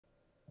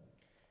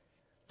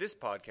This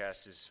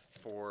podcast is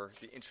for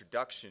the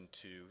introduction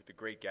to The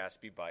Great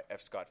Gatsby by F.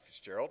 Scott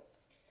Fitzgerald.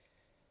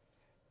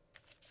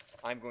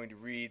 I'm going to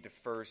read the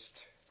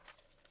first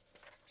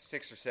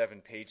 6 or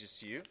 7 pages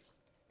to you,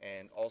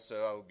 and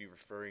also I will be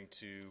referring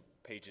to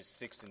pages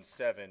 6 and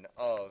 7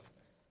 of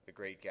The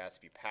Great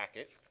Gatsby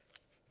packet,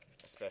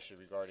 especially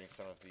regarding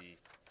some of the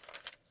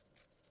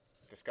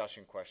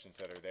discussion questions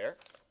that are there.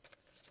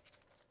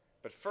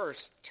 But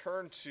first,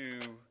 turn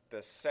to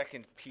the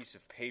second piece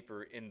of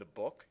paper in the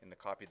book, in the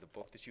copy of the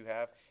book that you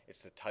have.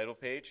 It's the title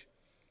page.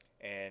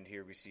 And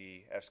here we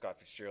see F. Scott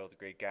Fitzgerald, The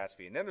Great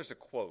Gatsby. And then there's a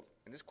quote.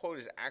 And this quote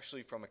is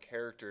actually from a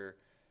character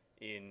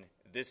in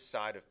This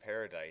Side of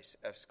Paradise,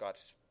 F. Scott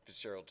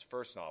Fitzgerald's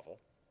first novel.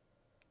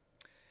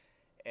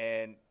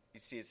 And you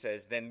see it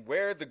says, "Then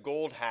wear the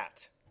gold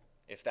hat,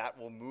 if that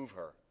will move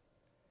her.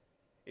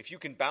 If you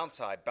can bounce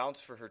high,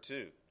 bounce for her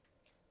too.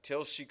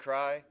 Till she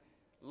cry,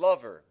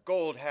 'Lover,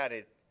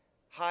 gold-hatted,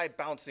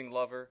 high-bouncing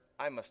lover,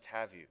 I must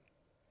have you.'"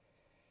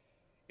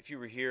 If you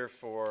were here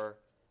for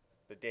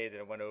the day that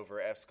I went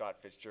over F.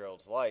 Scott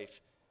Fitzgerald's life,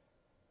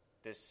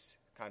 this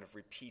kind of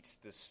repeats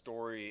the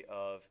story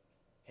of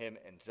him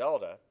and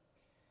Zelda.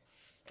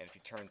 And if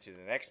you turn to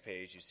the next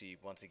page, you see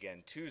once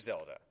again to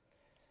Zelda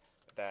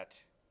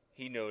that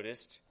he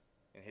noticed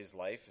in his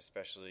life,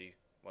 especially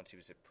once he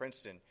was at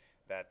Princeton,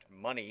 that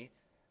money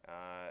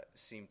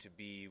seemed to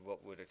be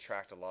what would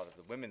attract a lot of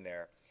the women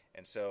there.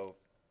 And so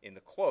in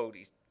the quote,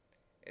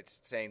 it's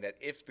saying that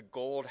if the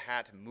gold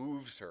hat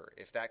moves her,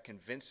 if that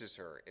convinces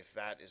her, if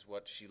that is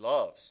what she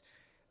loves,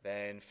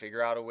 then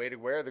figure out a way to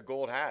wear the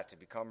gold hat to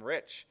become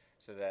rich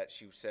so that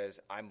she says,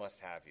 "I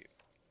must have you."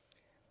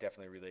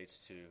 Definitely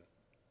relates to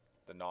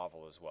the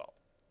novel as well.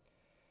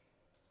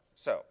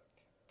 So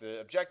the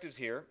objectives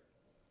here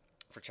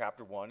for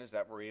chapter 1 is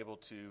that we're able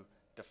to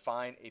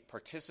define a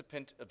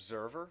participant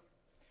observer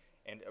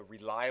and a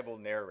reliable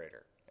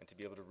narrator, and to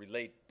be able to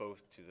relate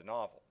both to the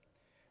novel.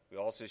 We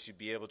also should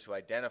be able to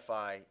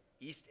identify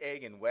East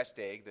Egg and West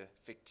Egg, the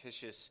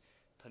fictitious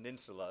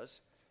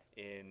peninsulas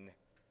in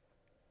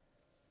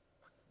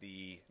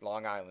the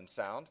Long Island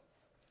Sound,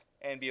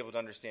 and be able to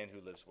understand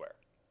who lives where.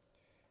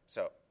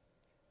 So,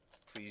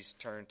 please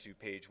turn to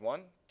page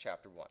 1,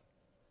 chapter 1.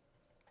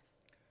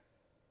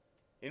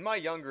 "In my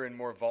younger and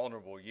more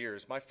vulnerable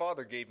years, my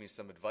father gave me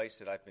some advice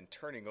that I've been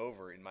turning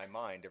over in my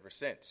mind ever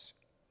since.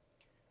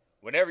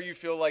 'Whenever you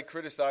feel like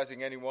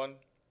criticizing anyone,'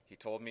 he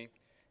told me,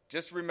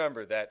 'just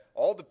remember that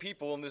all the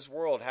people in this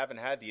world haven't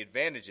had the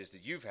advantages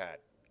that you've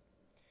had.'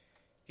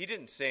 He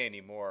didn't say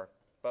any more,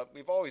 but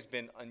we've always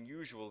been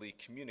unusually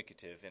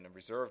communicative in a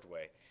reserved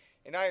way,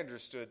 and I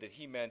understood that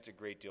he meant a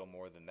great deal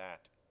more than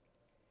that.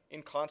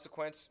 In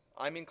consequence,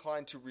 I'm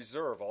inclined to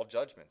reserve all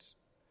judgments,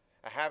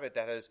 a habit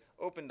that has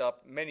opened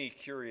up many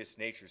curious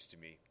natures to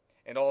me,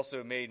 and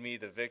also made me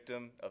the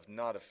victim of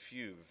not a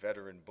few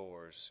veteran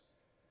bores.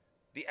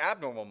 The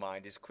abnormal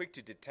mind is quick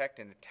to detect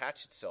and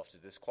attach itself to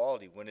this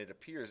quality when it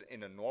appears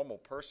in a normal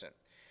person.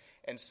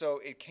 And so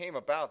it came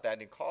about that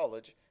in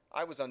college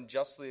I was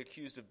unjustly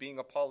accused of being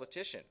a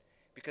politician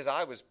because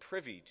I was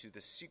privy to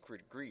the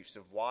secret griefs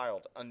of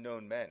wild,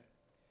 unknown men.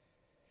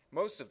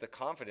 Most of the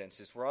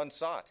confidences were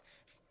unsought.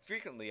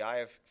 Frequently I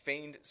have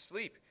feigned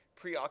sleep,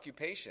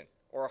 preoccupation,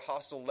 or a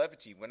hostile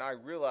levity when I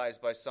realized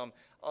by some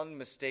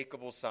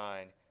unmistakable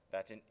sign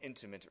that an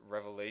intimate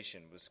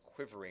revelation was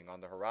quivering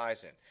on the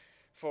horizon.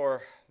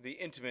 For the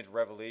intimate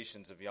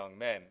revelations of young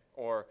men,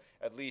 or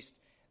at least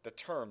the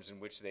terms in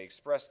which they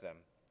express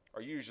them,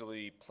 are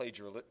usually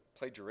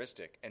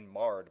plagiaristic and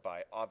marred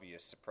by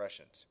obvious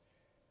suppressions.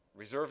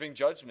 Reserving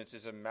judgments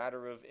is a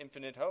matter of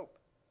infinite hope.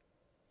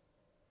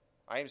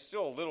 I am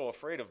still a little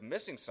afraid of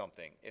missing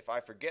something if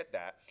I forget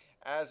that,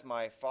 as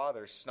my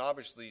father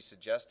snobbishly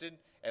suggested,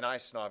 and I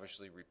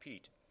snobbishly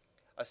repeat,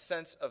 a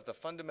sense of the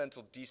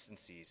fundamental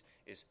decencies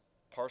is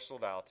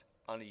parceled out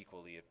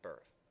unequally at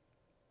birth."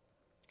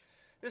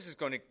 This is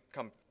going to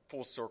come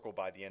full circle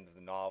by the end of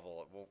the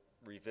novel. We'll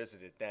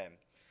revisit it then.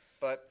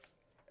 But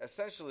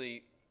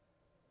essentially,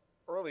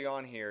 early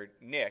on here,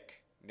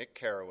 Nick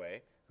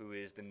Carraway, who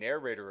is the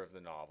narrator of the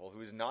novel,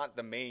 who is not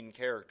the main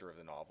character of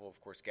the novel, of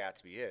course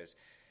Gatsby is,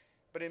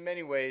 but in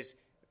many ways,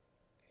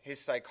 his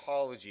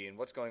psychology and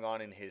what's going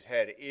on in his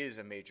head is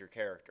a major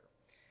character.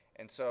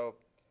 And so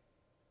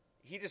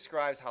he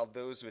describes how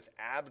those with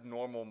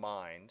abnormal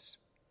minds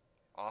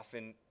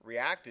often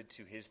reacted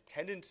to his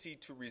tendency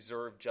to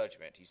reserve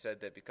judgment. He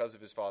said that because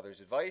of his father's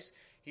advice,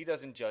 he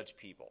doesn't judge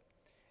people.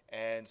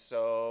 And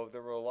so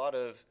there were a lot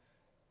of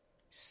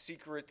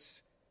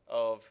secrets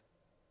of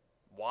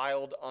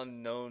wild,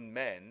 unknown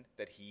men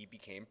that he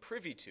became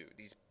privy to.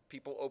 These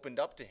people opened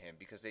up to him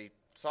because they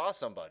saw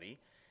somebody,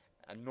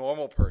 a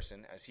normal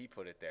person, as he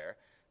put it there,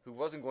 who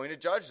wasn't going to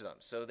judge them.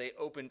 So they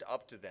opened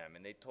up to them,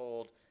 and they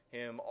told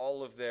him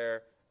all of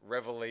their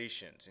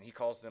revelations, and he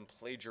calls them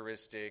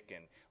plagiaristic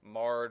and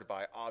marred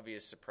by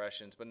obvious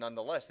suppressions, but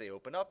nonetheless they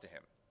open up to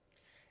him.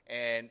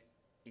 And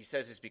he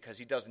says it's because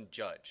he doesn't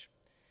judge.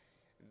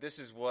 This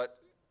is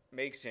what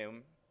makes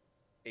him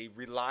a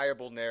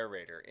reliable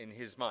narrator in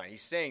his mind.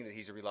 He's saying that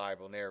he's a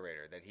reliable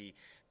narrator, that he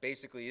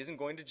basically isn't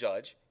going to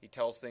judge. He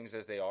tells things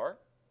as they are.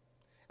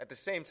 At the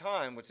same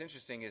time, what's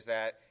interesting is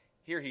that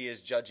here he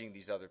is judging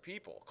these other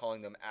people,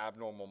 calling them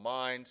abnormal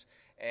minds,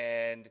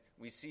 and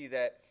we see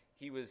that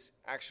he was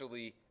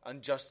actually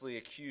unjustly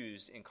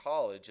accused in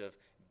college of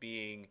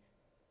being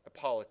a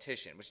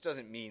politician, which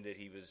doesn't mean that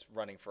he was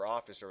running for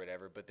office or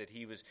whatever, but that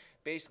he was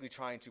basically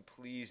trying to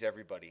please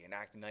everybody and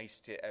act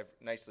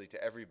nicely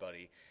to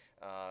everybody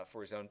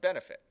for his own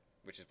benefit,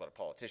 which is what a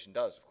politician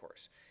does, of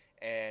course.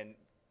 And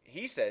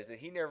he says that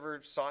he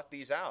never sought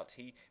these out.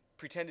 He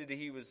pretended that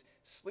he was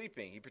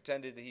sleeping. He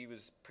pretended that he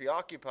was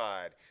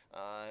preoccupied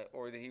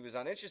or that he was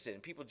uninterested,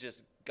 and people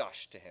just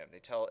gush to him. They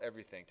tell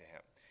everything to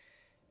him.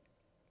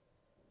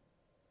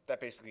 That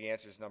basically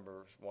answers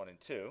numbers 1 and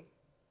 2.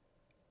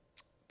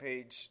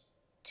 Page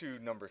 2,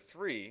 number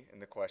 3 in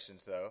the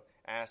questions, though,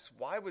 asks,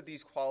 why would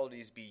these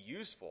qualities be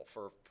useful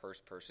for a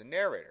first-person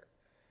narrator?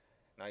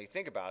 Now, you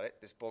think about it,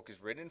 this book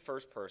is written in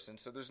first person,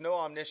 so there's no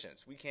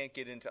omniscience. We can't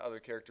get into other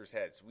characters'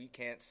 heads. We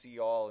can't see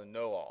all and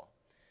know all,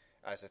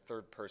 as a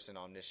third-person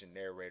omniscient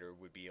narrator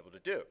would be able to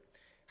do.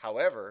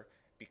 However,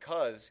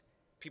 because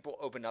people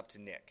open up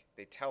to Nick,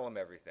 they tell him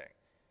everything,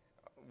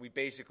 we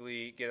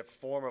basically get a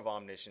form of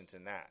omniscience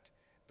in that.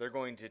 They're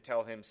going to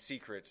tell him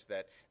secrets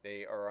that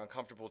they are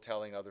uncomfortable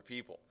telling other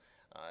people.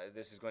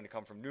 This is going to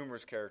come from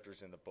numerous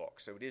characters in the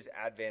book. So it is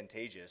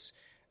advantageous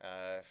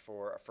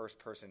for a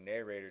first-person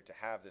narrator to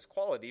have this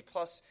quality.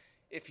 Plus,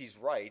 if he's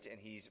right and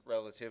he's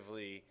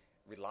relatively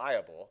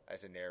reliable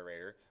as a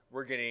narrator,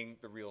 we're getting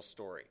the real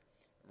story.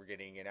 We're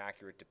getting an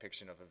accurate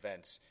depiction of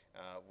events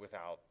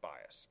without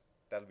bias.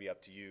 That'll be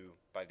up to you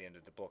by the end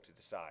of the book to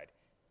decide,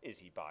 is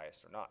he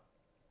biased or not?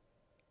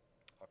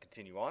 I'll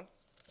continue on.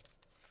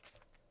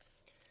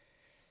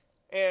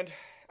 And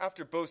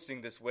after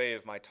boasting this way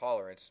of my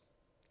tolerance,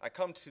 I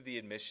come to the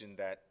admission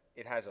that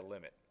it has a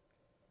limit.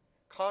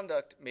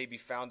 Conduct may be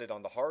founded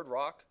on the hard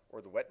rock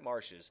or the wet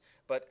marshes,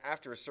 but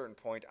after a certain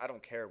point, I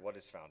don't care what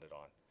it's founded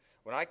on.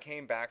 When I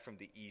came back from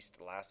the East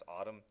last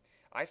autumn,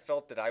 I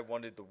felt that I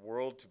wanted the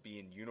world to be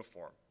in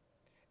uniform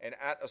and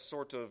at a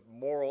sort of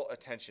moral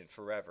attention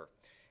forever.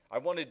 I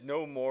wanted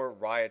no more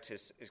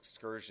riotous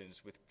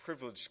excursions with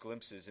privileged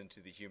glimpses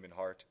into the human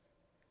heart.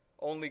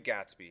 Only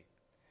Gatsby,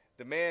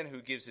 the man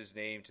who gives his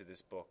name to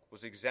this book,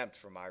 was exempt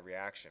from my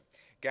reaction.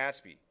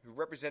 Gatsby, who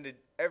represented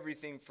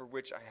everything for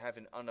which I have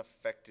an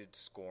unaffected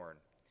scorn.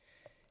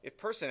 If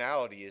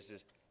personality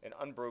is an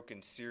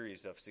unbroken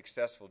series of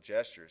successful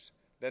gestures,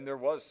 then there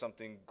was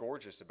something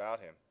gorgeous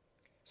about him,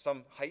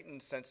 some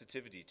heightened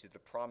sensitivity to the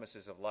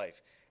promises of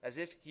life, as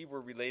if he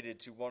were related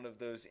to one of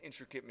those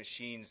intricate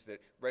machines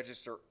that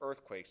register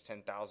earthquakes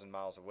 10,000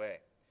 miles away.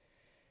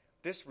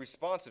 This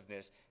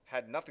responsiveness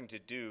had nothing to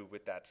do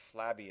with that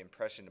flabby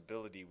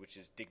impressionability which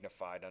is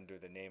dignified under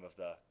the name of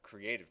the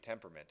creative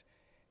temperament.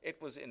 It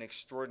was an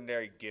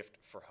extraordinary gift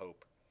for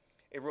hope,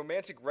 a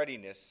romantic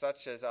readiness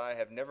such as I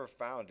have never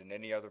found in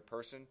any other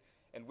person,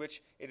 and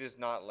which it is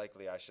not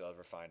likely I shall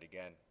ever find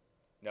again.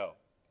 No,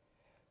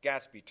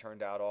 Gatsby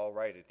turned out all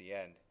right at the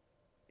end.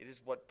 It is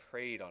what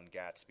preyed on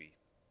Gatsby,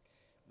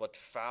 what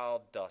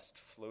foul dust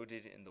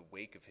floated in the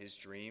wake of his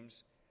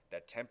dreams,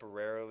 that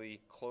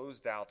temporarily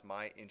closed out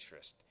my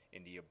interest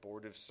in the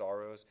abortive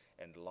sorrows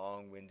and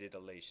long-winded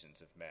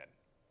elations of men.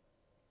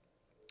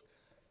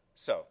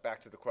 So,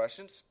 back to the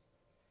questions.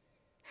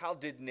 How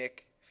did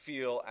Nick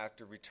feel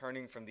after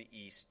returning from the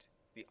East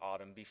the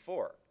autumn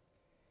before?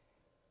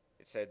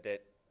 It said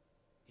that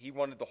he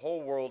wanted the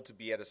whole world to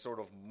be at a sort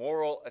of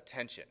moral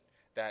attention,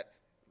 that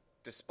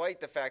despite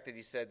the fact that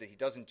he said that he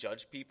doesn't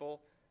judge people,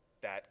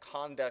 that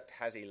conduct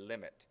has a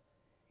limit.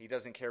 He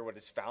doesn't care what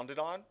it's founded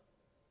on.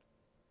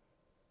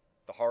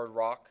 The hard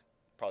rock,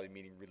 probably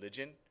meaning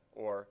religion,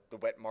 or the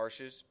wet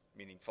marshes,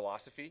 meaning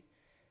philosophy.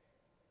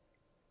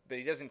 But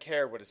he doesn't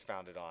care what it's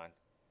founded on,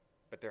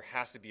 but there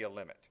has to be a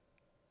limit.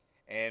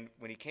 And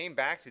when he came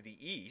back to the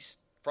East,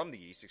 from the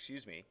East,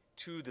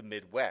 to the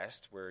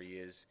Midwest, where he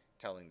is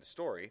telling the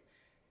story,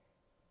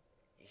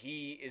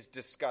 he is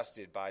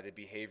disgusted by the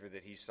behavior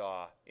that he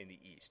saw in the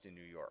East, in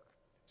New York.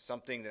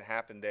 Something that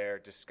happened there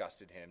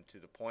disgusted him to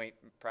the point,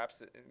 perhaps,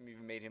 that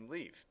even made him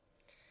leave.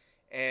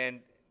 And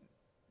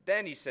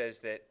then he says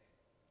that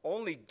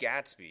only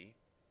Gatsby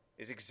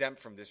is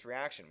exempt from this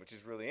reaction, which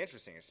is really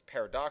interesting. It's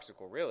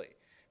paradoxical, really,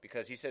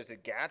 because he says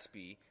that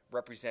Gatsby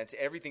represents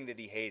everything that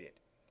he hated.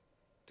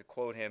 To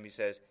quote him, he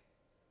says,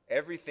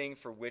 "Everything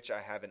for which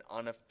I have an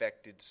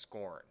unaffected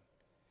scorn."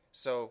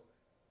 So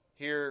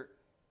here,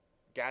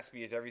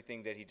 Gatsby is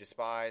everything that he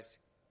despised,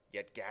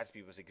 yet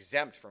Gatsby was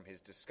exempt from his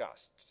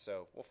disgust.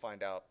 So we'll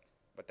find out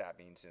what that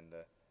means in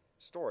the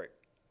story.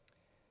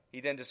 He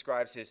then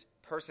describes his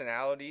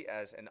personality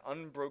as an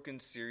unbroken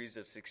series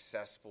of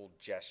successful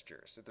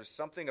gestures. So there's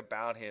something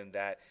about him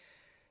that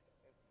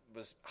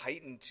was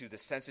heightened to the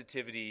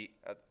sensitivity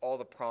of all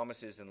the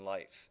promises in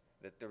life,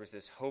 that there was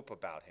this hope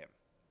about him.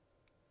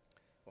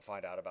 We'll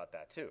find out about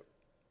that too.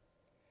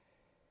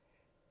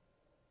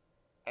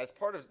 as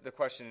part of the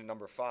question in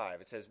number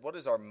 5, it says, what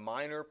does our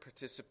minor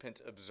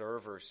participant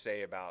observer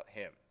say about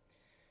him?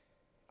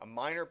 A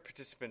minor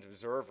participant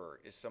observer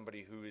is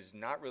somebody who is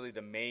not really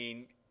the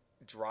main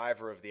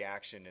driver of the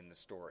action in the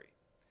story.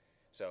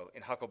 So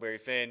in Huckleberry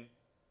Finn,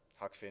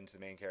 Huck Finn's the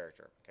main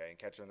character. Okay, in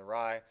Catcher in the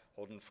Rye,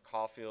 Holden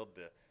Caulfield,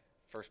 the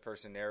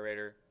first-person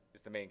narrator,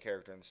 is the main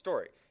character in the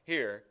story.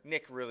 Here,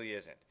 Nick really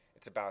isn't.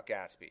 It's about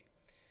Gatsby.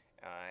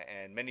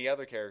 And many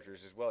other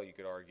characters as well, you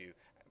could argue,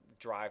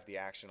 drive the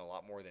action a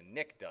lot more than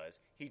Nick does.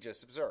 He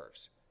just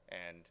observes.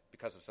 And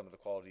because of some of the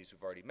qualities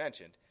we've already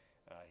mentioned,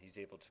 he's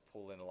able to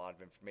pull in a lot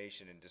of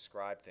information and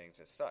describe things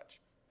as such.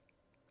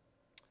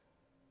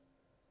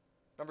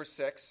 Number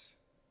 6,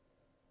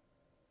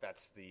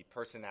 that's the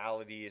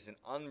personality is an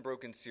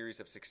unbroken series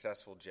of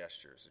successful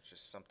gestures. It's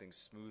just something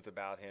smooth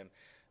about him,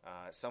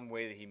 some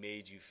way that he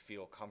made you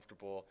feel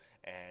comfortable,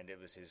 and it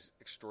was his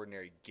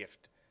extraordinary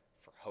gift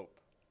for hope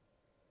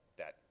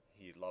that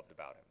he loved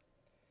about him.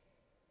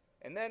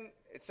 And then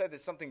it said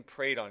that something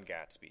preyed on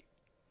Gatsby.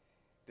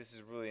 This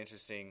is a really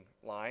interesting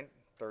line,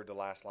 third to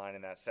last line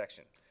in that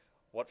section.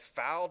 What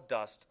foul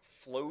dust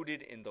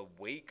floated in the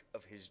wake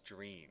of his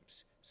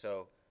dreams.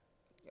 So,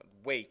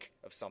 wake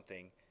of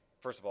something.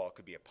 First of all, it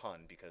could be a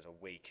pun because a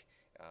wake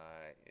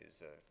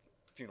is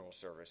a funeral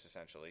service,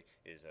 essentially,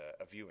 is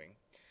a viewing.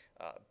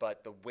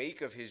 But the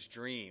wake of his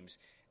dreams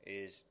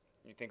is,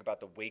 you think about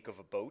the wake of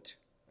a boat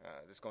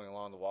that's going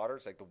along the water.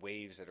 It's like the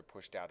waves that are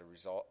pushed out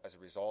as a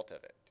result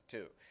of it,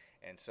 too.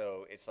 And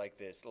so it's like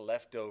this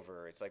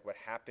leftover. It's like what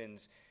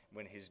happens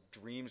when his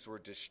dreams were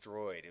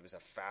destroyed. It was a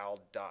foul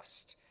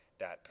dust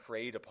that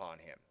preyed upon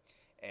him.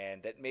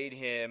 And that made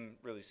him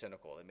really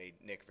cynical. It made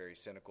Nick very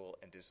cynical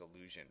and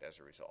disillusioned as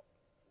a result.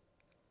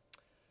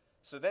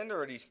 So then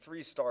there are these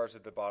 3 stars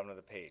at the bottom of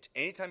the page.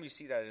 Anytime you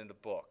see that in the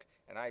book,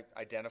 and I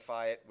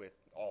identify it with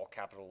all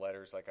capital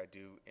letters like I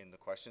do in the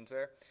questions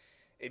there,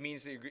 it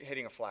means that you're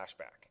hitting a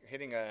flashback. You're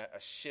hitting a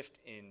shift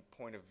in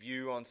point of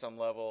view on some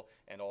level,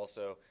 and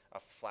also a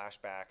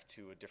flashback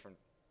to a different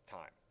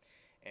time.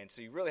 And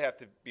so you really have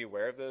to be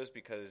aware of those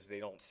because they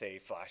don't say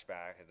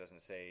flashback. It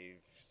doesn't say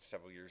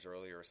several years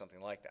earlier or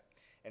something like that.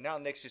 And now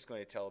Nick's just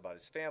going to tell about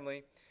his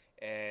family,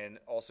 and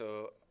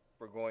also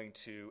we're going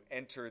to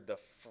enter the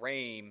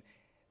frame,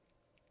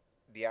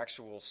 the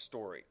actual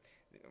story.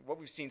 What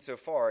we've seen so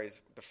far is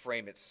the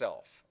frame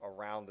itself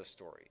around the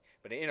story.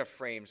 But in a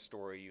frame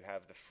story, you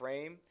have the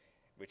frame,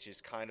 which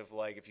is kind of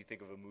like if you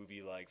think of a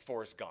movie like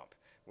Forrest Gump,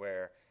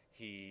 where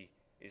he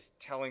is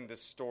telling the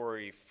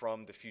story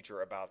from the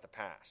future about the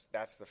past.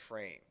 That's the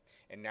frame.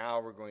 And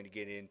now we're going to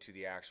get into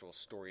the actual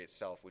story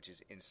itself, which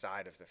is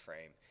inside of the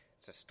frame.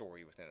 It's a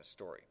story within a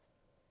story.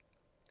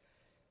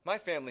 My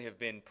family have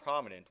been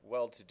prominent,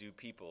 well-to-do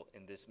people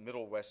in this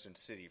middle western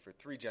city for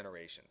 3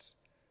 generations.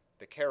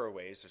 The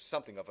Carraways are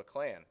something of a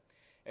clan,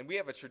 and we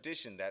have a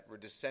tradition that we're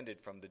descended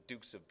from the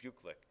Dukes of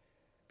Buccleuch,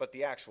 but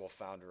the actual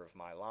founder of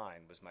my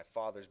line was my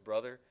father's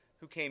brother,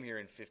 who came here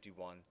in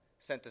 51,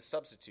 sent a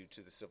substitute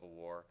to the Civil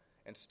War,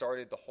 and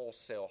started the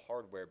wholesale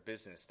hardware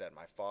business that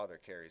my father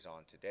carries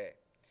on today.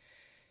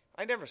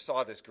 I never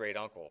saw this great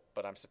uncle,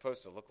 but I'm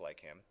supposed to look like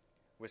him,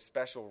 with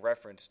special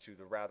reference to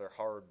the rather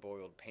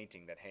hard-boiled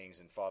painting that hangs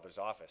in Father's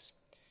office.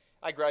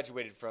 I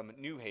graduated from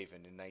New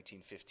Haven in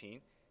 1915,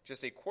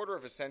 just a quarter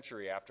of a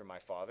century after my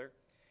father,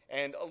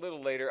 and a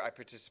little later I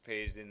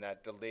participated in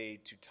that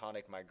delayed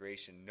Teutonic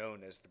migration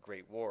known as the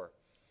Great War.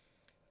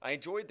 I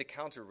enjoyed the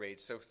counter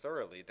raids so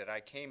thoroughly that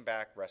I came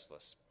back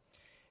restless.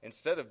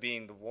 Instead of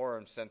being the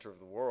warm center of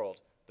the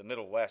world, the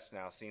Middle West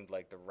now seemed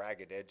like the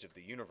ragged edge of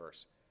the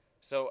universe.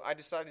 So I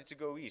decided to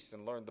go east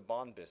and learn the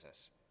bond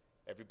business.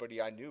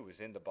 Everybody I knew was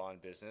in the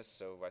bond business,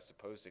 so I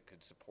suppose it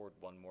could support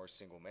one more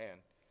single man.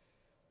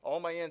 All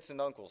my aunts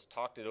and uncles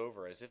talked it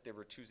over as if they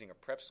were choosing a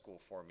prep school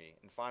for me,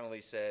 and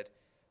finally said,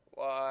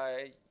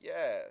 "Why,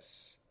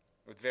 yes,"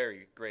 with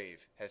very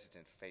grave,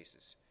 hesitant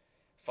faces.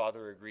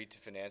 Father agreed to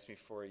finance me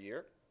for a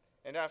year,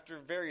 and after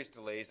various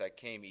delays I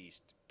came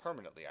east,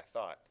 permanently I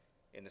thought,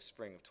 in the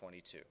spring of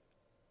 22.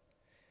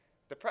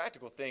 The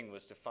practical thing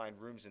was to find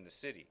rooms in the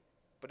city,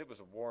 but it was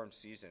a warm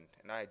season,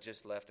 and I had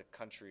just left a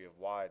country of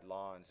wide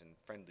lawns and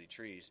friendly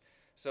trees,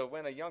 so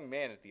when a young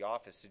man at the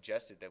office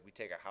suggested that we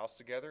take a house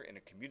together in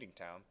a commuting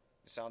town,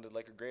 it sounded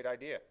like a great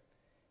idea.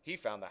 He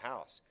found the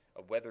house,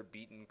 a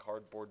weather-beaten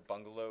cardboard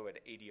bungalow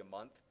at $80 a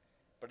month,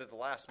 but at the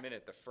last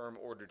minute the firm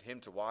ordered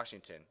him to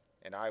Washington,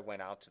 and I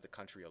went out to the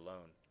country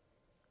alone.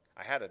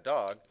 I had a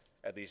dog,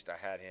 at least I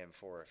had him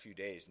for a few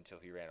days until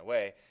he ran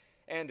away,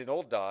 and an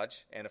old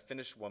Dodge and a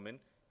Finnish woman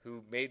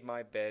who made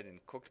my bed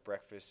and cooked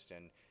breakfast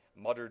and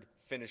muttered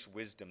Finnish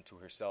wisdom to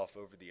herself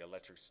over the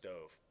electric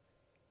stove.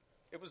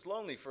 It was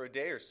lonely for a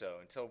day or so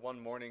until one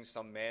morning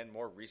some man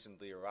more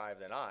recently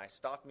arrived than I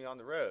stopped me on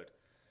the road.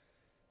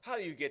 "How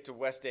do you get to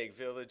West Egg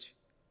Village?"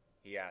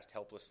 he asked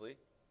helplessly.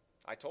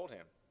 I told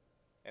him,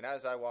 and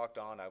as I walked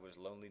on I was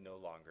lonely no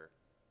longer.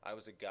 I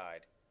was a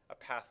guide, a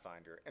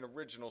pathfinder, an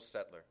original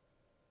settler.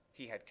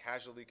 He had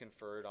casually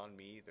conferred on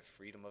me the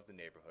freedom of the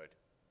neighborhood.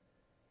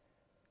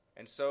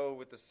 And so,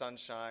 with the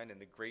sunshine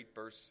and the great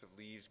bursts of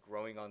leaves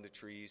growing on the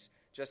trees,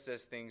 just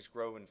as things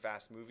grow in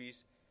fast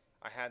movies,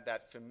 I had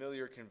that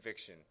familiar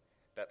conviction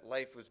that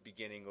life was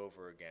beginning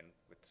over again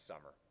with the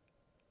summer.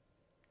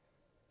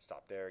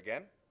 Stop there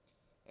again.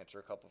 Answer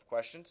a couple of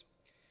questions.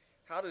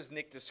 How does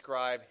Nick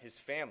describe his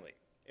family?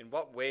 In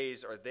what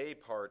ways are they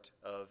part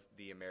of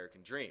the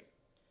American dream?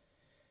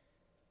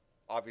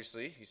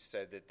 Obviously, he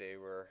said that they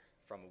were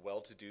from a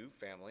well-to-do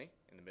family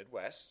in the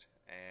Midwest,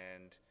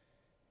 and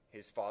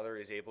his father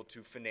is able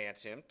to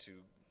finance him to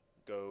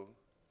go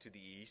to the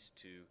East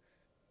to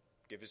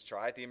give his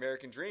try at the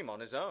American dream on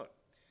his own.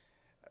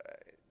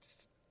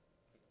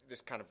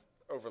 This kind of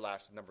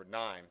overlaps with number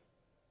 9.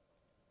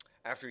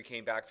 After he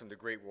came back from the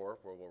Great War,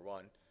 World War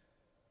I,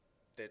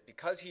 that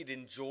because he'd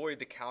enjoyed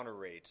the counter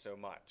raid so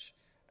much,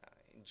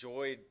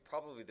 enjoyed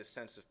probably the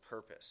sense of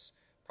purpose,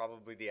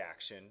 probably the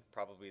action,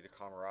 probably the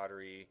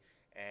camaraderie,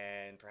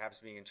 and perhaps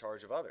being in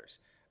charge of others,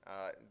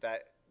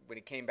 that when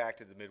he came back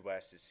to the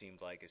Midwest, it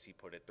seemed like, as he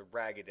put it, the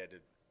ragged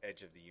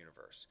edge of the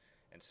universe.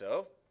 And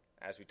so,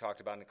 as we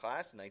talked about in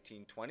class, in the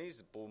 1920s,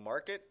 the bull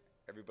market,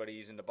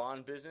 everybody's in the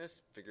bond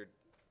business, figured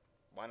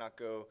why not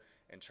go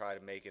and try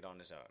to make it on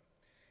his own.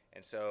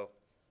 And so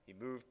he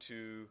moved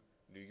to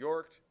New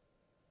York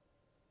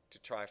to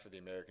try for the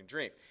American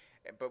dream.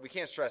 But we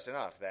can't stress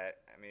enough that,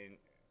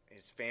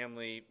 his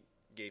family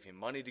gave him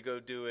money to go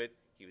do it.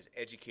 He was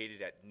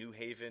educated at New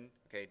Haven,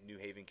 New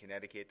Haven,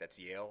 Connecticut, that's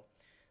Yale.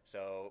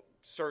 So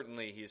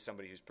certainly he is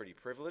somebody who's pretty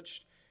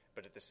privileged,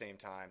 but at the same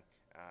time,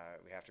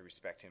 we have to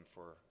respect him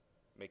for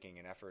making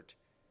an effort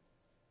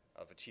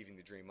of achieving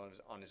the dream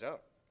on his own.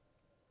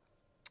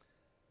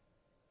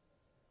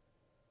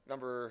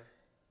 Number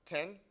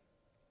 10,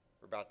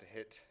 we're about to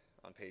hit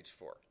on page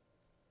 4.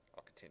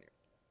 I'll continue.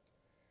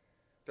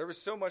 There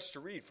was so much to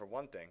read, for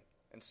one thing,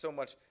 and so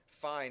much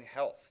fine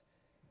health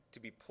to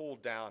be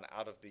pulled down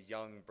out of the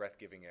young,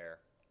 breath-giving air.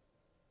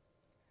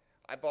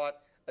 I bought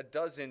a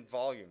dozen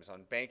volumes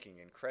on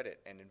banking and credit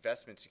and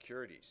investment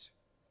securities,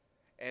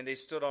 and they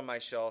stood on my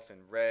shelf in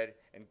red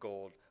and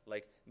gold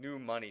like new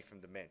money from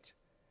the mint,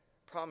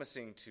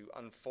 promising to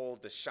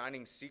unfold the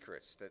shining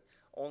secrets that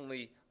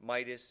only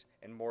Midas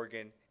and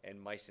Morgan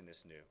and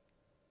Maecenas knew.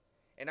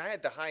 And I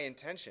had the high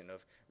intention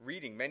of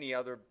reading many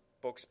other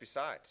books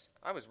besides.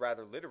 I was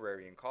rather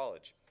literary in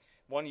college.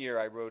 One year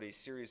I wrote a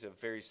series of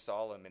very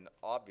solemn and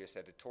obvious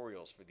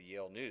editorials for the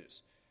Yale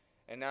News.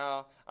 And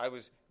now I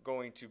was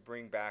going to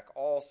bring back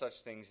all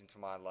such things into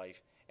my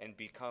life and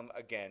become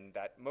again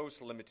that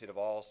most limited of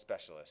all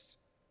specialists,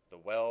 the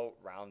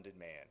well-rounded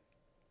man.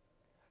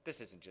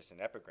 This isn't just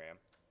an epigram.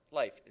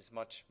 Life is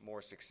much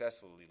more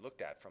successfully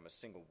looked at from a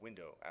single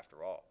window,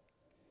 after all.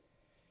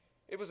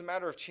 It was a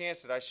matter of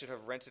chance that I should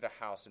have rented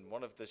a house in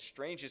one of the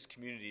strangest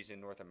communities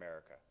in North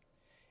America.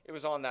 It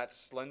was on that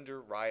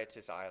slender,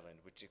 riotous island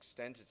which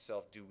extends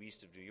itself due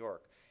east of New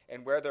York,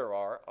 and where there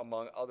are,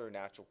 among other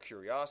natural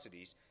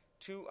curiosities,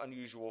 2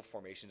 unusual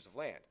formations of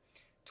land.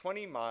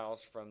 20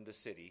 miles from the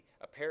city,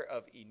 a pair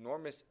of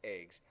enormous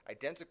eggs,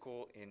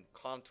 identical in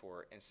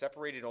contour and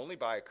separated only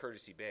by a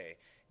courtesy bay,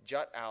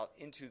 jut out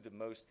into the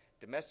most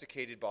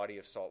domesticated body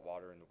of salt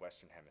water in the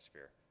Western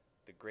Hemisphere,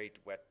 the great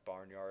wet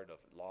barnyard of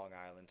Long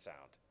Island Sound.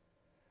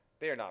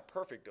 They are not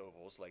perfect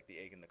ovals like the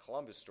egg in the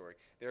Columbus story.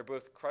 They are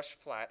both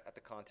crushed flat at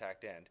the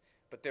contact end,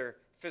 but their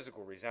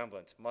physical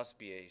resemblance must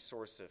be a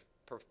source of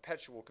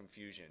perpetual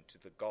confusion to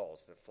the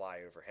gulls that fly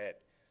overhead.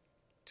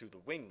 To the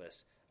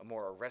wingless, a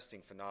more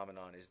arresting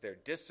phenomenon is their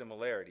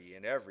dissimilarity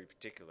in every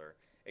particular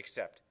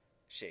except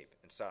shape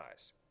and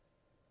size.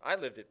 I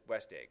lived at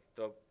West Egg,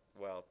 the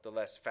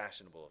less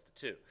fashionable of the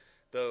two,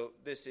 though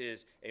this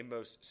is a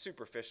most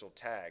superficial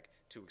tag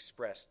to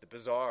express the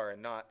bizarre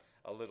and not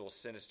a little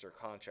sinister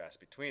contrast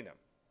between them.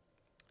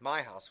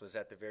 My house was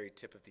at the very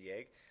tip of the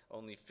egg,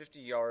 only 50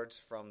 yards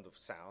from the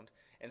Sound,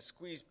 and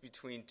squeezed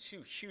between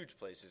 2 huge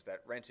places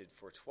that rented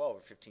for $12,000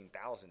 or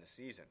 $15,000 a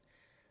season.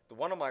 The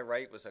one on my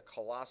right was a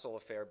colossal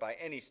affair by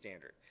any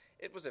standard.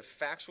 It was a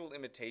factual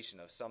imitation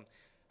of some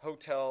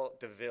Hotel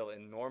de Ville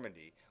in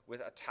Normandy,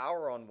 with a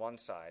tower on one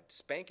side,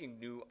 spanking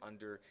new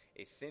under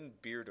a thin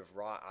beard of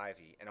raw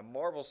ivy, and a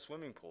marble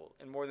swimming pool,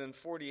 and more than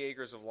 40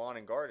 acres of lawn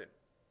and garden.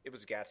 It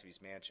was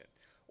Gatsby's mansion.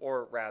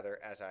 Or rather,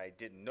 as I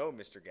didn't know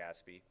Mr.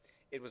 Gatsby,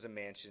 it was a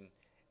mansion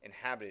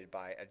inhabited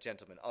by a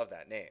gentleman of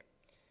that name.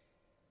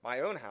 My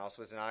own house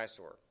was an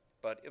eyesore,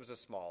 but it was a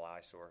small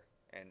eyesore,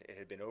 and it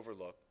had been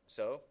overlooked,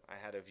 so I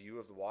had a view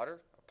of the water,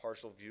 a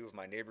partial view of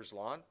my neighbor's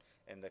lawn,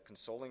 and the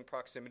consoling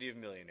proximity of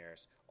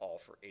millionaires, all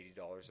for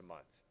 $80 a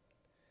month.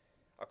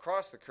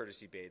 Across the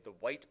courtesy bay, the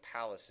white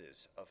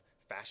palaces of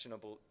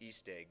fashionable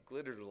East Egg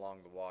glittered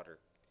along the water,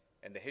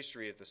 and the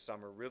history of the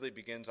summer really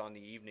begins on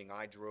the evening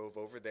I drove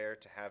over there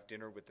to have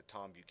dinner with the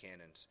Tom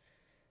Buchanans.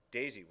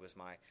 Daisy was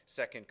my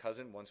second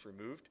cousin once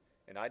removed,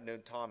 and I'd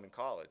known Tom in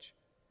college.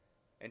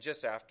 And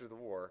just after the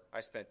war, I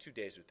spent 2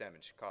 days with them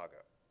in Chicago.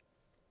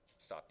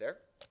 Stop there.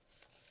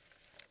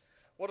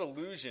 What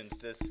allusions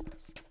does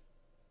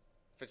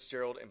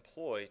Fitzgerald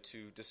employ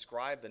to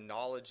describe the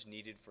knowledge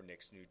needed for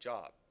Nick's new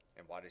job?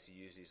 And why does he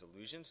use these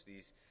allusions?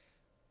 These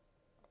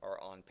are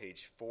on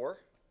page 4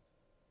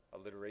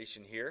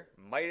 Alliteration here.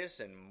 Midas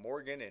and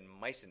Morgan and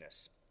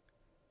Maecenas.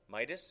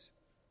 Midas,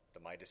 the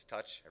Midas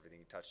touch, everything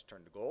he touched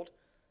turned to gold.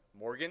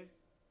 Morgan,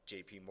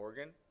 J.P.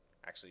 Morgan,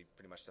 actually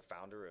pretty much the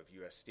founder of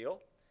U.S. Steel.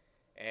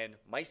 And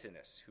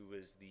Maecenas, who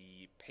was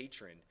the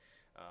patron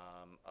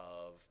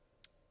of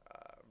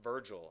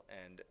Virgil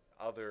and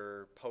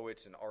other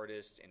poets and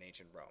artists in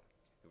ancient Rome,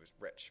 who was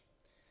rich.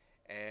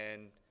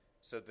 And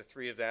so the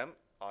three of them,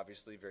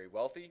 obviously very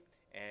wealthy,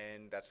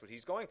 and that's what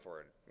he's going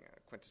for.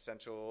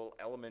 Quintessential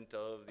element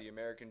of the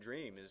American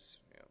dream is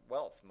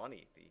wealth,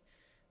 money, the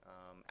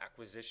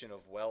acquisition of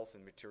wealth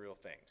and material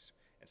things.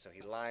 And so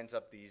he lines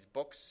up these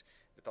books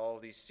with all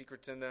of these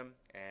secrets in them,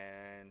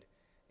 and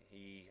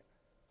he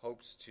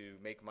hopes to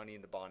make money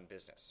in the bond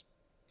business.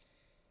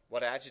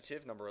 What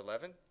adjective, number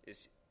 11,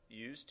 is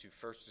used to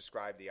first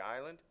describe the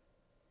island?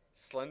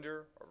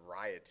 Slender,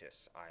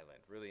 riotous island.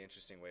 Really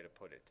interesting way to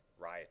put it,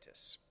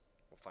 riotous.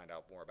 We'll find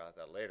out more about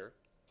that later.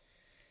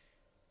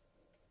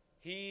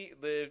 He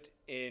lived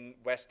in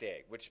West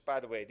Egg, which, by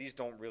the way, these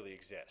don't really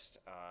exist.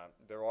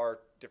 There are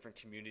different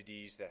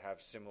communities that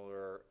have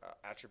similar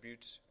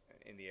attributes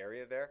in the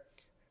area there,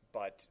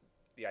 but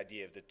the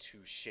idea of the two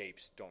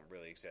shapes don't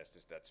really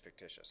exist. That's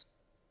fictitious.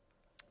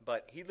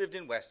 But he lived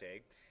in West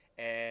Egg,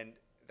 and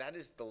that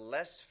is the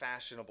less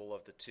fashionable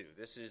of the two.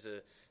 This is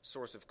a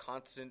source of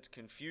constant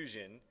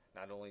confusion,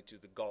 not only to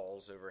the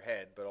Gauls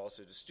overhead, but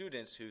also to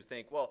students who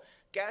think, well,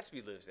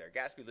 Gatsby lives there.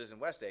 Gatsby lives in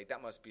West Egg.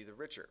 That must be the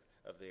richer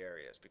of the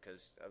areas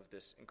because of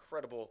this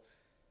incredible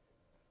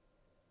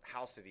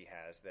house that he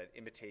has that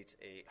imitates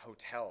a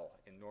hotel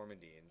in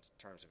Normandy in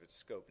terms of its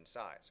scope and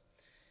size.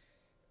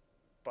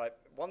 But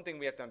one thing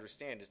we have to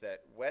understand is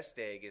that West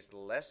Egg is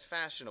less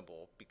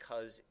fashionable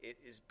because it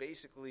is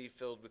basically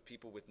filled with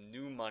people with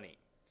new money.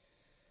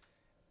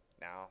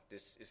 Now,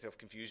 this is of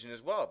confusion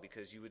as well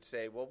because you would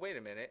say, well, wait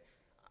a minute.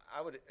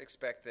 I would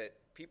expect that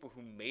people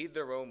who made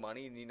their own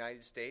money in the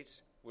United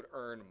States would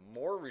earn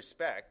more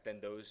respect than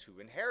those who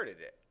inherited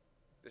it.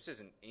 This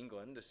isn't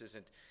England. This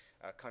isn't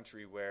a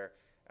country where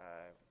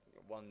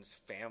one's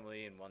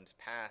family and one's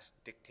past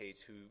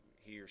dictates who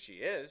he or she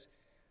is.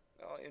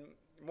 In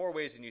more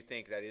ways than you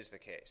think, that is the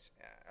case.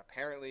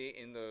 Apparently,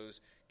 in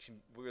those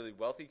really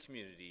wealthy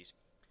communities,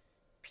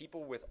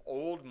 people with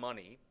old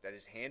money that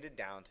is handed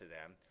down to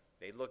them,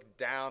 they look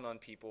down on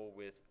people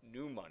with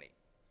new money.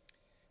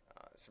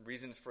 Some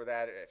reasons for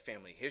that: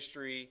 family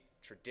history,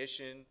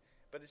 tradition,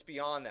 but it's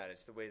beyond that.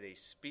 It's the way they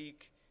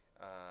speak,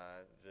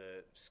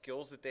 the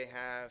skills that they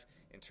have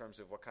in terms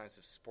of what kinds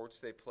of sports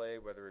they play,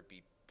 whether it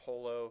be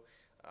polo,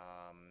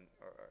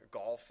 or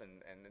golf,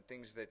 and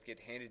things that get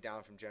handed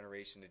down from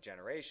generation to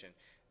generation,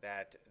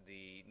 that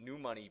the new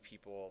money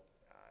people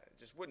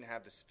just wouldn't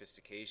have the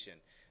sophistication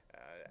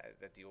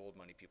that the old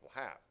money people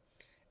have.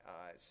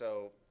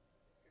 So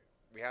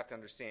we have to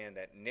understand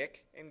that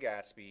Nick and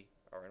Gatsby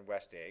are in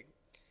West Egg,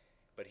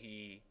 but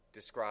he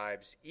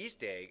describes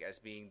East Egg as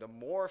being the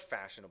more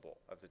fashionable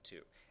of the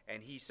two.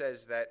 And he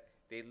says that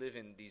they live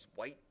in these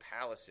white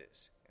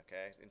palaces.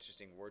 Okay,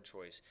 interesting word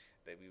choice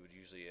that we would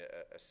usually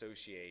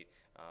associate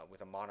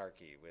with a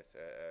monarchy, with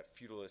a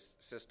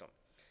feudalist system,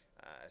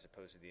 as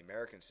opposed to the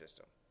American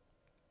system.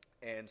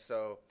 And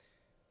so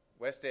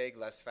West Egg,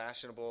 less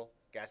fashionable.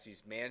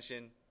 Gatsby's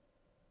mansion,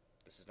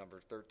 this is number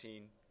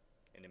 13,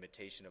 an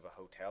imitation of a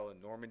hotel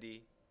in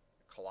Normandy,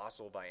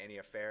 colossal by any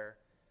affair,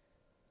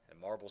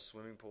 a marble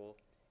swimming pool.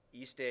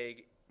 East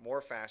Egg, more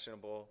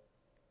fashionable.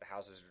 The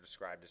houses are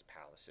described as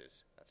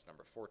palaces. That's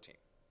number 14.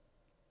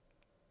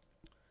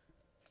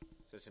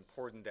 So it's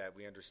important that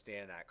we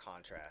understand that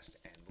contrast,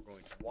 and we're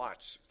going to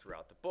watch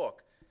throughout the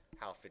book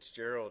how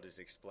Fitzgerald is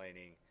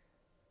explaining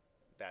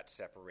that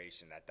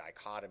separation, that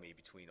dichotomy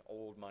between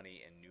old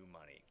money and new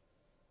money.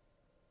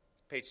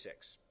 Page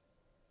 6.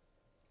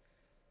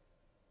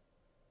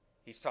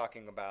 He's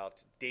talking about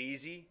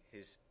Daisy,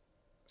 his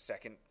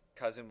second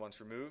cousin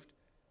once removed.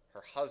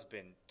 Her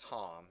husband,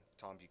 Tom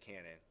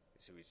Buchanan,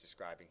 is who he's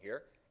describing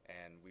here,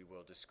 and we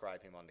will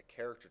describe him on the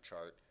character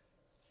chart,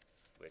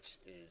 which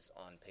is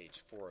on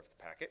page 4 of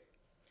the packet.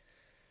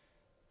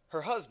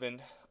 Her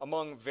husband,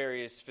 among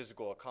various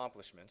physical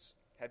accomplishments,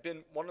 had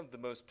been one of the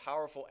most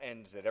powerful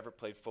ends that ever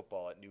played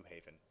football at New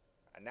Haven,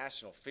 a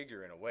national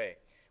figure in a way,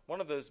 one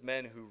of those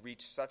men who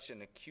reached such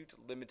an acute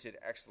limited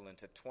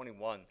excellence at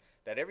 21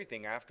 that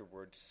everything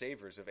afterward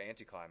savors of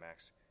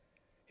anticlimax.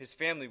 His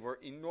family were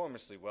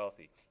enormously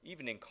wealthy.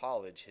 Even in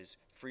college, his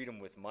freedom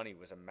with money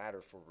was a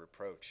matter for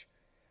reproach.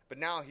 But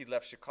now he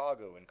left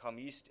Chicago and come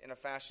east in a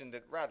fashion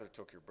that rather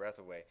took your breath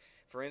away.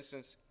 For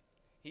instance,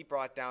 he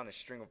brought down a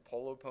string of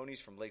polo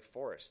ponies from Lake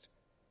Forest.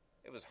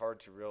 It was hard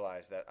to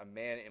realize that a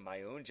man in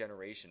my own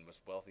generation was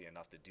wealthy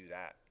enough to do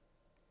that.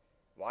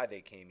 Why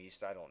they came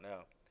east, I don't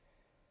know.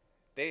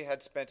 They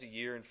had spent a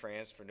year in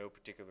France for no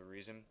particular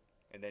reason,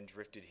 and then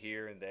drifted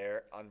here and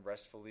there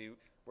unrestfully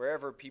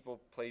wherever people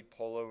played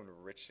polo and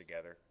were rich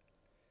together.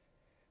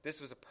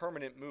 This was a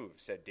permanent move,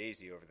 said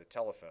Daisy over the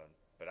telephone,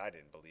 but I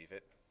didn't believe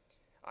it.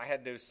 I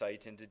had no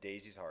sight into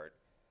Daisy's heart,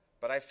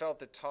 but I felt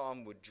that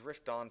Tom would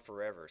drift on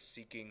forever,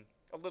 seeking,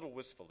 a little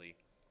wistfully,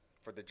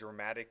 for the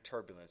dramatic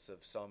turbulence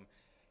of some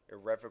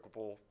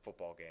irrevocable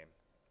football game.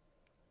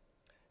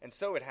 And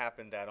so it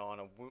happened that on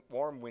a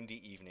warm,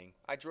 windy evening,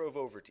 I drove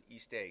over to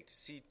East Egg to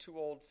see two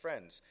old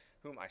friends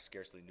whom I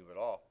scarcely knew at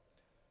all.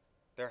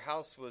 Their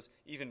house was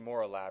even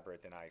more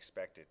elaborate than I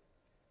expected,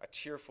 a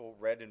cheerful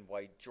red and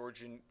white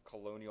Georgian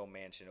colonial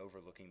mansion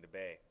overlooking the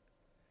bay.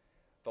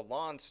 The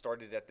lawn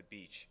started at the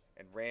beach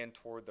and ran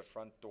toward the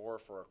front door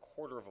for a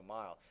quarter of a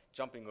mile,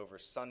 jumping over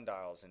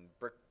sundials and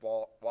brick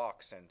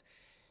walks and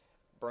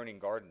burning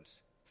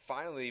gardens.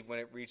 Finally, when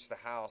it reached the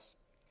house,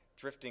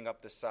 drifting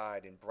up the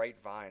side in bright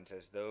vines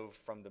as though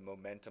from the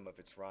momentum of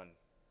its run.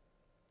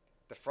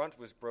 The front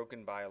was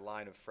broken by a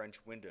line of French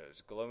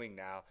windows, glowing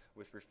now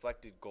with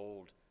reflected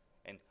gold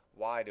and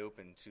wide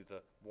open to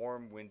the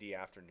warm, windy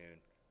afternoon,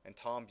 and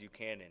Tom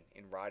Buchanan,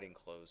 in riding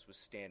clothes, was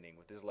standing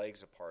with his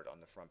legs apart on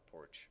the front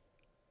porch.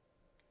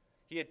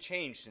 He had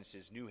changed since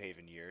his New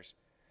Haven years.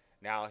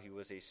 Now he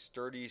was a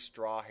sturdy,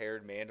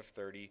 straw-haired man of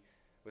 30,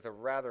 with a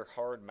rather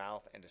hard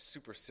mouth and a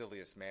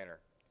supercilious manner.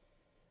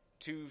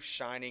 Two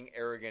shining,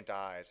 arrogant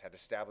eyes had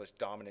established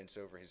dominance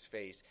over his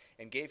face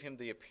and gave him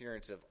the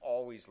appearance of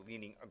always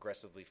leaning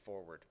aggressively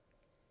forward.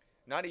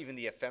 Not even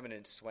the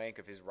effeminate swank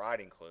of his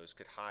riding clothes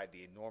could hide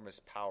the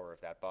enormous power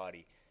of that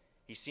body.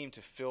 He seemed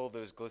to fill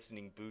those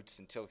glistening boots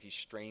until he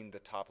strained the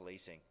top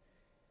lacing,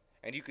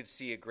 and you could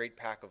see a great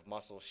pack of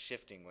muscles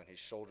shifting when his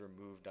shoulder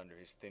moved under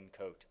his thin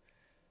coat.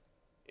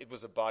 It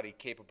was a body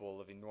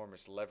capable of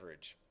enormous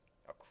leverage,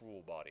 a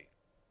cruel body.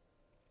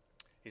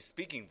 His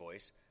speaking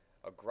voice,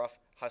 a gruff,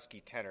 husky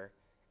tenor,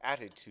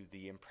 added to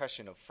the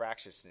impression of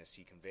fractiousness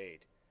he conveyed.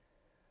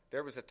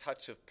 There was a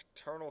touch of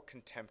paternal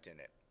contempt in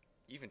it,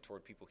 even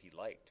toward people he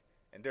liked,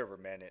 and there were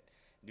men at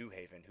New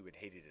Haven who had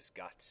hated his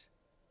guts.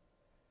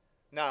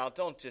 "Now,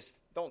 don't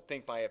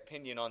think my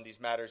opinion on these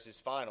matters is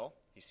final,"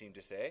 he seemed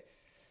to say,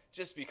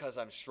 "just because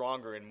I'm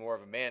stronger and more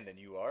of a man than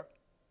you are."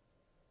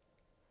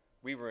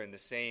 We were in the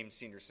same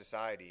senior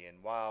society,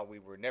 and while we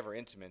were never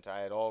intimate,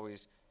 I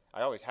always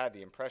had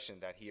the impression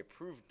that he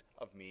approved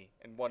of me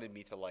and wanted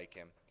me to like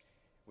him,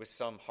 with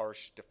some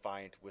harsh,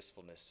 defiant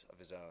wistfulness of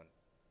his own.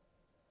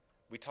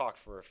 We talked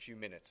for a few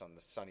minutes on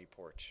the sunny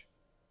porch.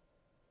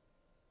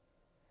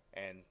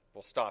 And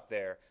we'll stop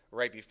there,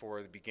 right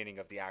before the beginning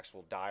of the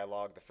actual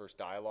dialogue, the first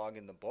dialogue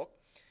in the book,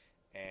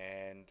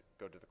 and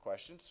go to the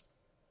questions.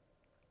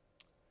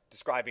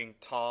 Describing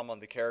Tom on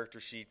the character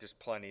sheet, there's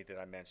plenty that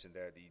I mentioned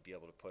there that you'd be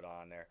able to put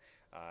on there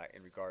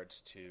in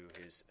regards to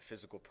his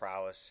physical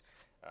prowess,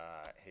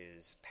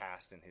 his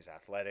past and his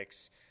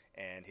athletics,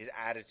 and his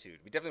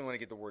attitude. We definitely want to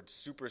get the word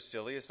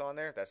supercilious on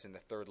there. That's in the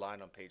third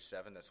line on page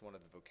 7. That's one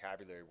of the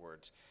vocabulary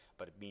words,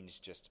 but it means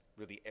just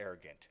really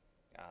arrogant.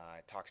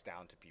 It talks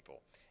down to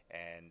people,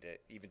 and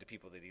even to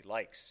people that he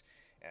likes.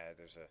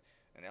 There's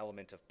an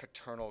element of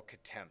paternal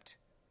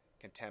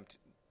contempt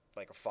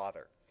like a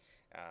father,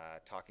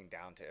 talking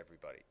down to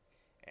everybody.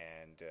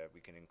 And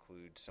we can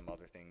include some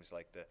other things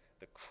like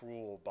the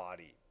cruel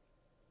body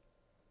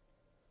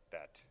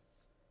that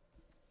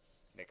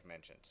Nick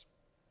mentions.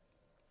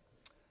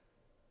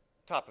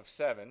 Top of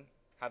 7,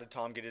 how did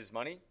Tom get his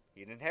money?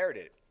 He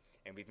inherited it.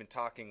 And we've been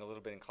talking a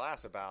little bit in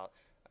class about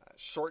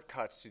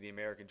shortcuts to the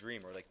American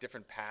dream, or like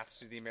different paths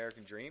to the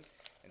American dream.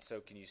 And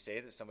so can you say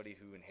that somebody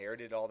who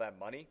inherited all that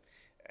money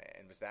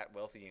and was that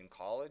wealthy in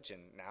college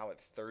and now at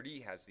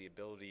 30 has the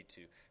ability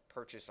to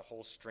purchase a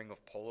whole string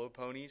of polo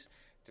ponies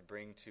to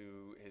bring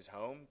to his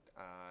home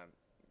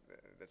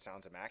that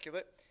sounds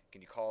immaculate?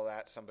 Can you call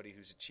that somebody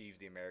who's achieved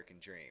the American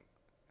dream?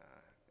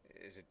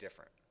 Is it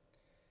different?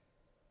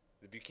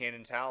 The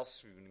Buchanan's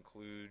house, we would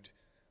include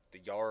the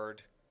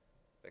yard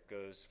that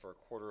goes for a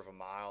quarter of a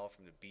mile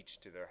from the beach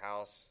to their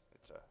house.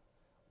 It's a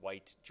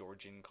white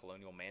Georgian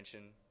colonial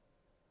mansion,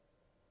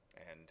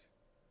 and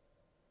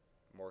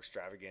more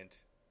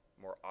extravagant,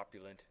 more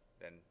opulent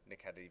than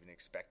Nick had even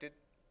expected.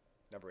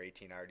 Number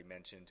 18, I already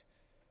mentioned,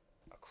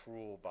 a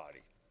cruel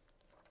body.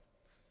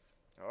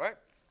 All right,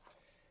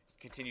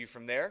 continue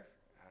from there.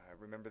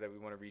 Remember that we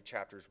want to read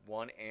chapters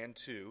 1 and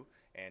 2,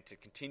 and to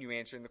continue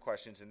answering the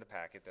questions in the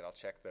packet, that I'll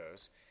check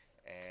those.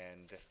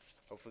 And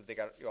hopefully they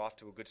got you off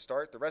to a good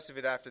start. The rest of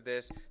it after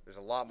this, there's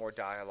a lot more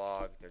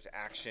dialogue, there's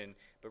action,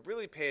 but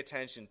really pay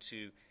attention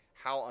to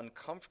how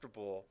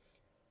uncomfortable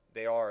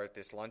they are at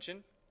this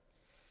luncheon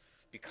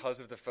because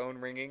of the phone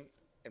ringing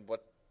and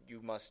what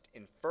you must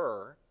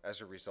infer as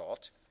a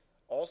result.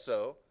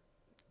 Also,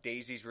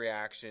 Daisy's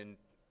reaction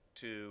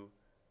to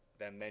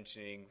them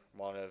mentioning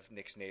one of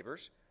Nick's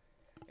neighbors.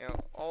 You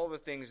know, all the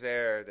things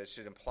there that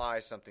should imply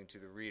something to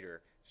the reader.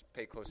 Just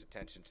pay close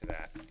attention to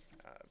that.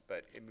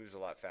 But it moves a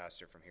lot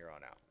faster from here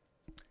on out.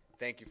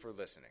 Thank you for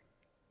listening.